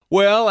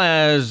Well,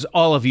 as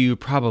all of you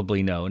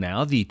probably know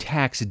now, the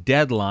tax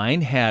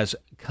deadline has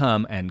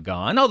come and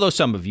gone, although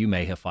some of you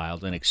may have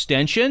filed an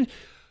extension.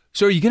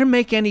 So are you going to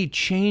make any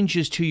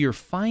changes to your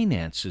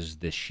finances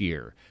this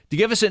year? To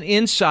give us an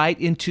insight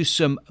into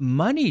some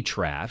money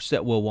traps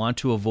that we'll want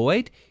to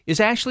avoid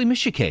is Ashley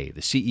Micciche, the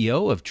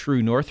CEO of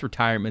True North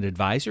Retirement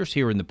Advisors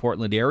here in the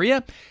Portland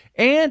area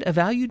and a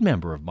valued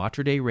member of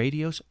Mater Dei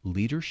Radio's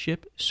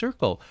Leadership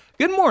Circle.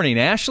 Good morning,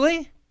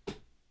 Ashley.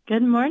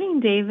 Good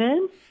morning,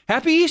 David.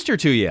 Happy Easter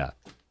to you.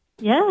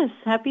 Yes,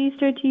 happy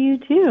Easter to you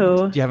too.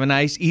 Did you have a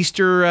nice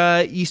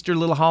Easter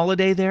little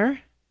holiday there?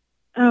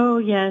 Oh,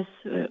 yes,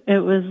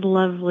 it was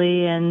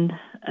lovely, and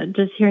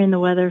just hearing the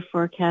weather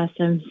forecast,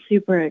 I'm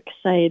super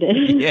excited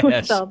Yes.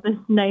 with all this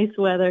nice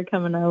weather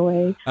coming our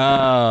way.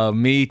 Oh,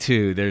 me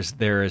too.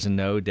 There is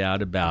no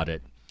doubt about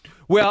it.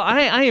 Well,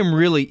 I am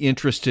really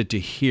interested to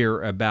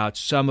hear about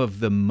some of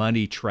the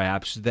money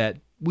traps that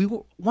we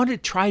want to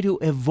try to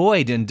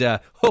avoid, and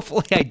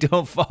hopefully I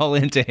don't fall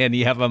into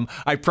any of them.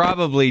 I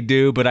probably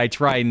do, but I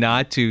try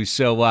not to.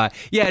 So,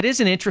 yeah, it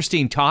is an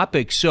interesting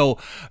topic. So,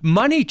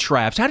 money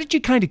traps, how did you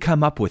kind of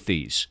come up with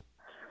these?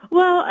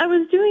 Well, I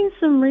was doing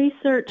some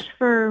research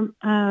for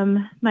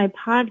my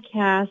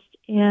podcast,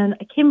 and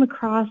I came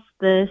across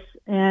this,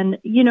 and,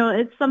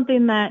 it's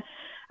something that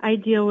I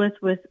deal with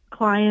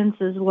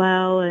clients as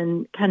well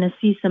and kind of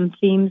see some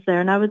themes there.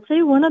 And I would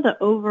say one of the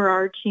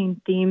overarching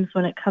themes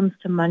when it comes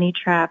to money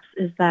traps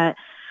is that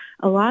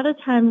a lot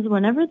of times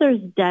whenever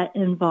there's debt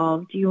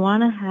involved, you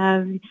want to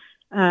have,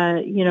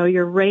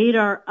 your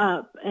radar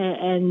up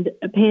and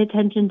pay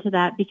attention to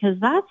that, because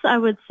that's, I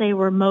would say,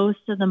 where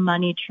most of the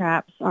money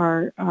traps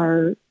are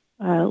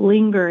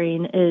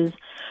lingering, is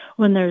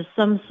when there's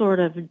some sort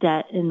of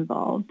debt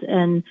involved.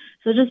 And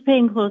so just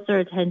paying closer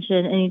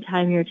attention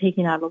anytime you're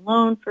taking out a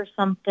loan for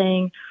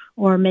something,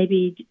 or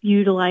maybe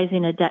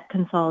utilizing a debt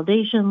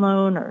consolidation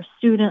loan, or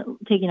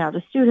taking out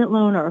a student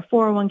loan or a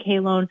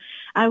 401k loan.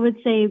 I would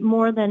say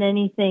more than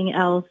anything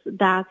else,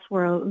 that's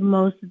where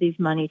most of these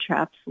money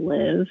traps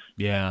live.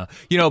 Yeah.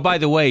 By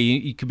the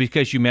way,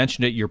 because you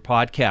mentioned it, your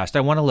podcast,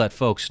 I want to let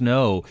folks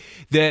know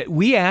that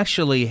we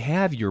actually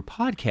have your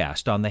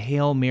podcast on the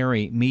Hail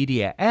Mary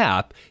Media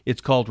app.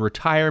 It's called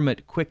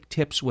Retirement Quick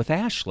Tips with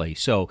Ashley.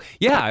 So,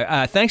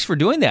 yeah, thanks for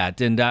doing that.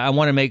 And I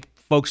want to make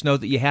folks know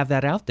that you have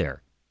that out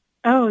there.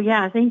 Oh,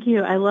 yeah. Thank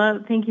you.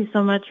 Thank you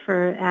so much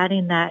for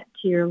adding that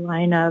to your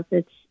lineup.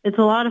 It's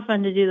a lot of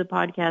fun to do the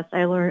podcast.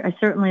 I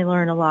certainly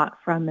learn a lot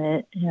from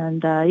it.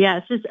 And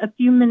it's just a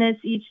few minutes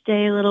each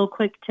day, little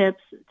quick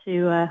tips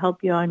to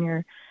help you on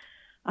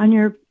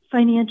your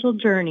financial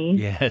journey.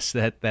 Yes,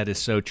 that is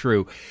so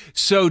true.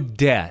 So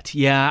debt.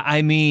 Yeah.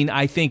 I mean,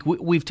 I think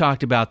we've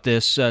talked about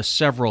this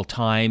several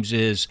times,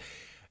 is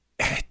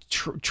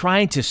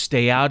trying to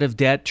stay out of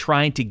debt,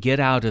 trying to get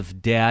out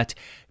of debt,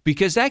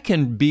 because that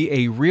can be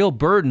a real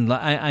burden.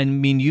 I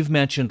mean, you've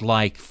mentioned,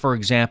 like, for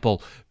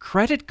example,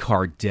 credit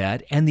card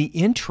debt and the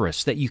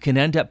interest that you can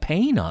end up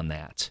paying on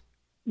that.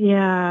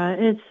 Yeah,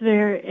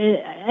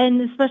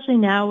 and especially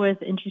now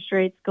with interest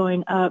rates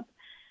going up,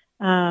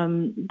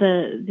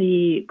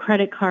 the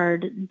credit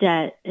card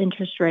debt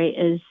interest rate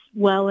is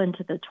well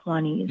into the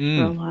 20s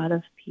for a lot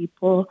of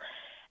people.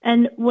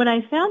 And what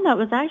I found that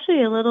was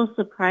actually a little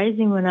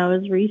surprising when I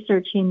was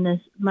researching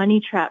this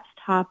money traps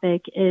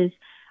topic is,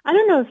 I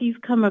don't know if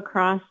you've come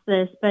across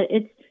this, but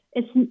it's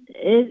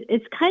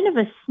kind of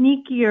a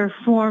sneakier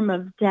form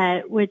of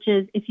debt, which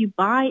is if you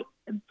buy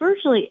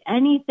virtually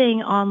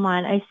anything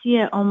online, I see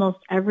it almost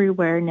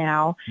everywhere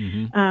now,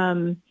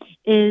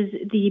 is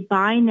the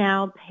buy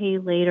now, pay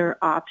later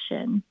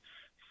option.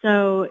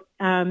 So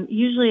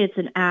usually it's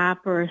an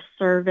app or a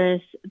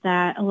service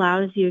that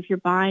allows you, if you're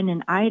buying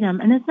an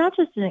item, and it's not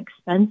just an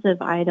expensive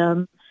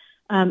item,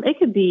 it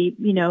could be,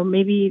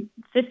 maybe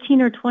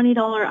 $15 or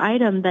 $20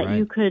 item that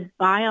you could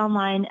buy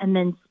online and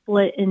then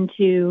split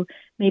into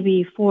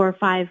maybe 4 or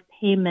 5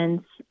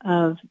 payments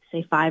of,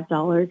 say,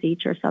 $5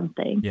 each or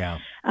something. Yeah.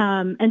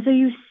 And so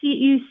you've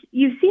seen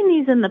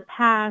these in the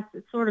past.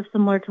 It's sort of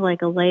similar to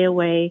like a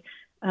layaway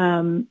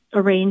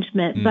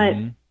arrangement, but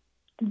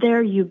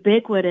they're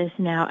ubiquitous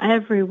now.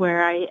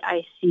 Everywhere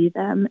I see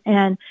them.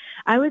 And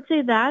I would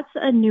say that's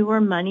a newer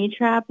money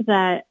trap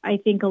that I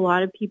think a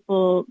lot of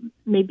people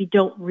maybe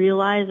don't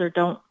realize or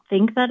don't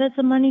think that it's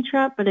a money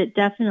trap, but it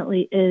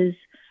definitely is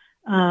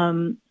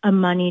a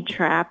money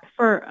trap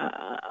for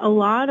a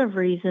lot of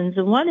reasons.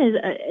 And one is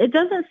it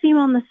doesn't seem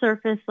on the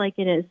surface like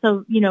it is.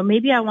 So,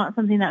 maybe I want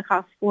something that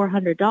costs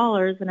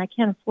 $400 and I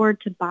can't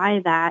afford to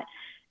buy that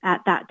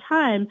at that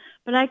time,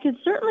 but I could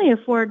certainly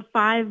afford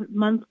 5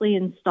 monthly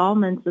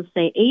installments of,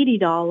 say,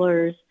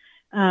 $80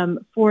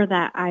 for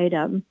that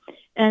item.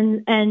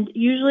 And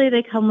usually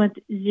they come with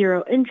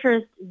 0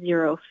 interest,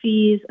 0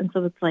 fees. And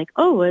so it's like,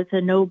 oh, it's a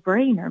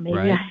no-brainer.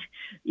 Maybe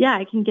yeah,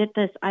 I can get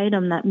this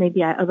item that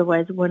maybe I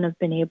otherwise wouldn't have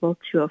been able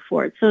to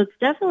afford. So it's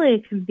definitely a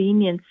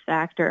convenience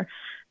factor.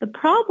 The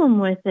problem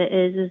with it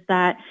is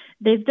that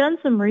they've done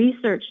some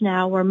research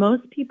now where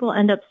most people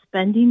end up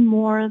spending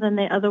more than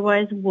they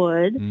otherwise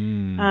would,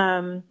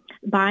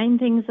 buying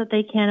things that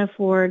they can't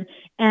afford.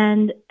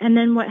 And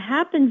then what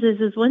happens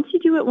is once you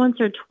do it once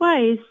or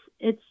twice,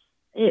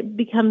 it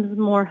becomes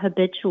more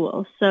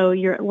habitual. So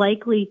you're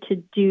likely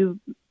to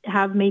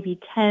have maybe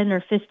 10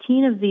 or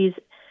 15 of these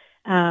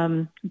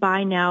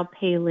buy now,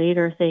 pay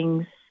later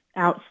things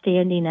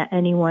outstanding at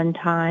any one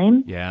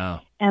time. Yeah.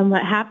 And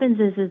what happens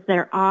is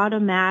they're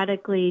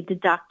automatically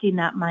deducting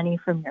that money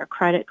from your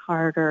credit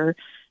card or,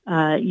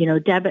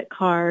 debit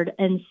card.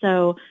 And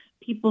so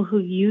people who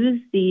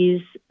use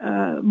these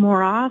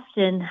more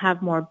often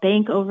have more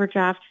bank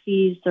overdraft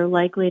fees. They're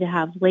likely to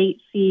have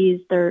late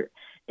fees.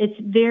 It's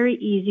very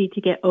easy to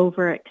get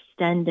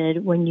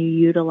overextended when you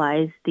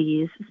utilize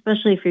these,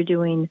 especially if you're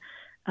doing,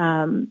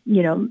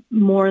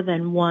 more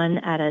than one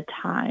at a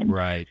time.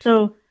 Right.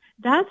 So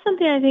that's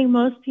something I think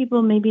most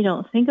people maybe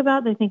don't think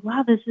about. They think,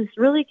 wow, this is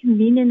really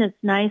convenient. It's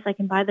nice. I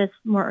can buy this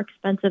more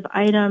expensive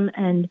item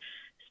and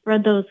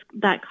spread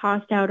that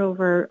cost out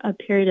over a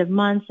period of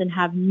months and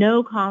have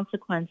no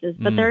consequences.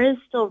 But there is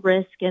still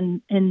risk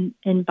in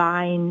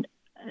buying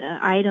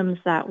items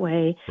that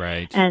way.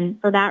 Right.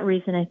 And for that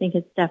reason, I think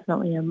it's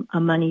definitely a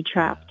money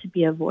trap to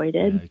be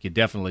avoided. Yeah, you could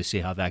definitely see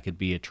how that could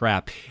be a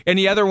trap.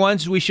 Any other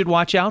ones we should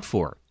watch out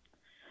for?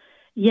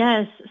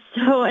 Yes.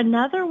 So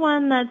another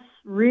one that's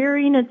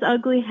rearing its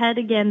ugly head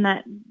again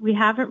that we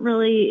haven't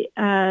really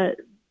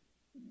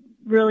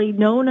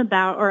known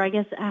about, or I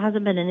guess it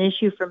hasn't been an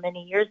issue for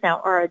many years now,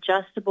 are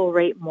adjustable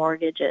rate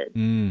mortgages.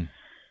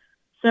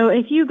 So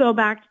if you go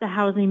back to the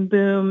housing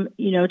boom,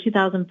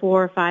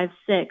 2004, 5,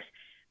 6,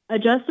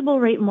 adjustable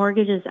rate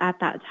mortgages at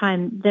that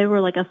time, they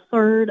were like a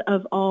third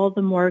of all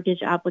the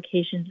mortgage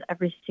applications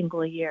every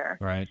single year.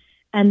 Right.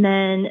 And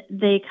then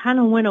they kind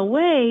of went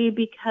away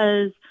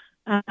because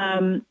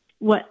in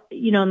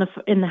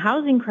the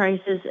housing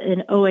crisis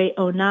in 08,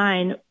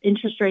 09,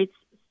 interest rates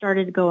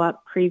started to go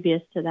up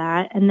previous to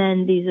that. And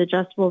then these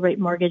adjustable rate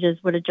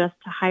mortgages would adjust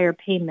to higher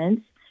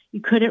payments. You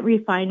couldn't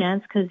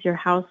refinance because your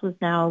house was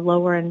now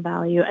lower in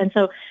value. And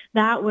so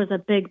that was a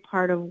big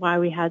part of why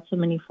we had so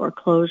many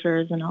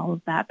foreclosures and all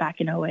of that back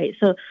in 08.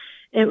 So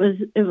it was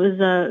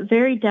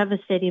very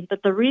devastating.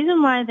 But the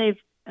reason why they've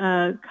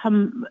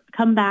come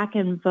back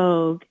in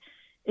vogue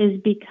is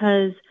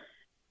because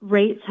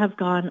rates have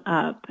gone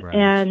up. Right.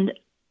 And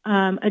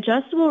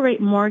adjustable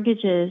rate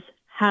mortgages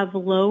have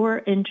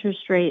lower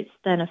interest rates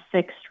than a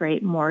fixed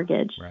rate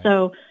mortgage. Right.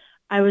 So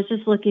I was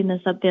just looking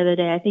this up the other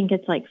day. I think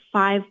it's like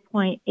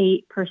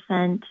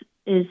 5.8%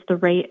 is the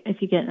rate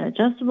if you get an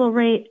adjustable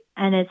rate,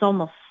 and it's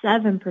almost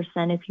 7%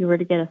 if you were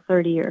to get a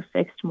 30-year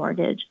fixed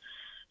mortgage.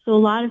 So a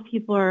lot of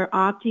people are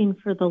opting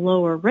for the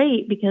lower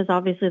rate because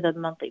obviously the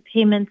monthly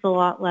payment's a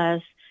lot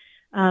less.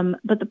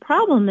 But the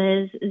problem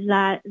is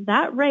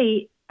that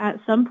rate at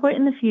some point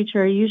in the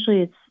future,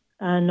 usually it's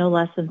no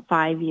less than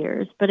 5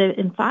 years. But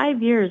in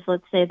 5 years,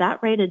 let's say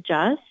that rate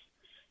adjusts,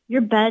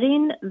 you're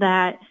betting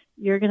that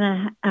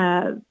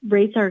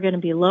rates are going to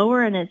be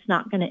lower and it's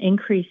not going to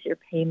increase your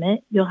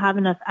payment. You'll have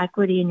enough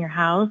equity in your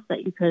house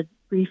that you could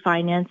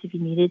refinance if you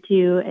needed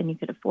to, and you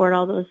could afford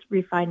all those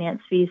refinance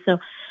fees. So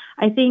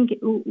I think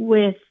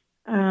with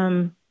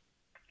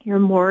your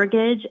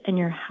mortgage and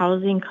your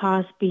housing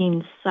costs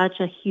being such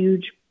a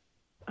huge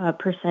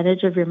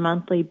percentage of your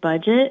monthly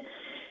budget,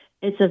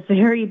 it's a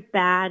very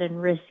bad and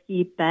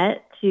risky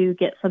bet to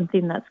get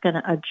something that's going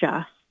to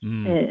adjust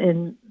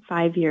in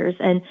 5 years.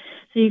 And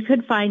so you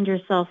could find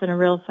yourself in a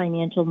real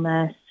financial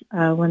mess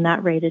when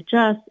that rate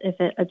adjusts,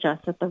 if it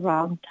adjusts at the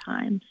wrong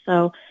time.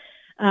 So,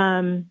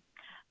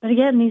 but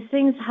again, these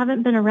things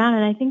haven't been around,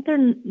 and I think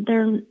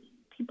they're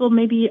people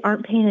maybe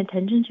aren't paying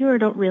attention to or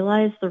don't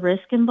realize the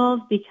risk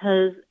involved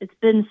because it's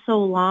been so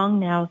long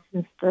now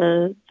since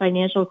the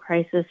financial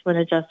crisis when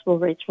adjustable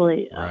rates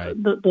really,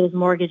 those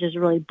mortgages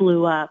really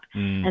blew up.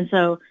 And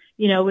so,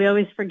 we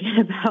always forget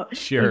about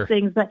these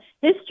things, but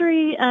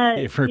history,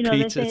 it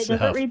repeats they say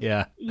itself.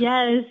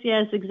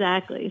 Yes,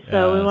 exactly.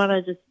 So we want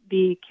to just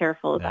be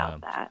careful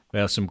about that.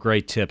 Well, some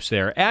great tips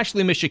there.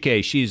 Ashley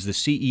Micciche, she's the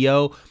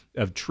CEO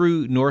of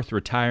True North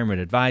Retirement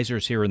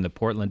Advisors here in the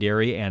Portland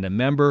area and a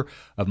member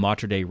of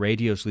Mater Dei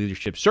Radio's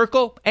Leadership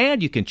Circle.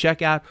 And you can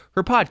check out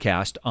her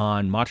podcast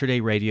on Mater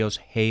Dei Radio's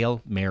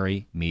Hail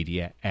Mary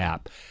Media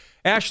app.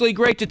 Ashley,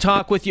 great to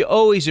talk with you.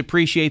 Always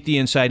appreciate the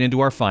insight into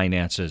our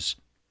finances.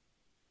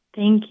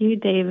 Thank you,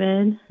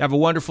 David. Have a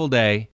wonderful day.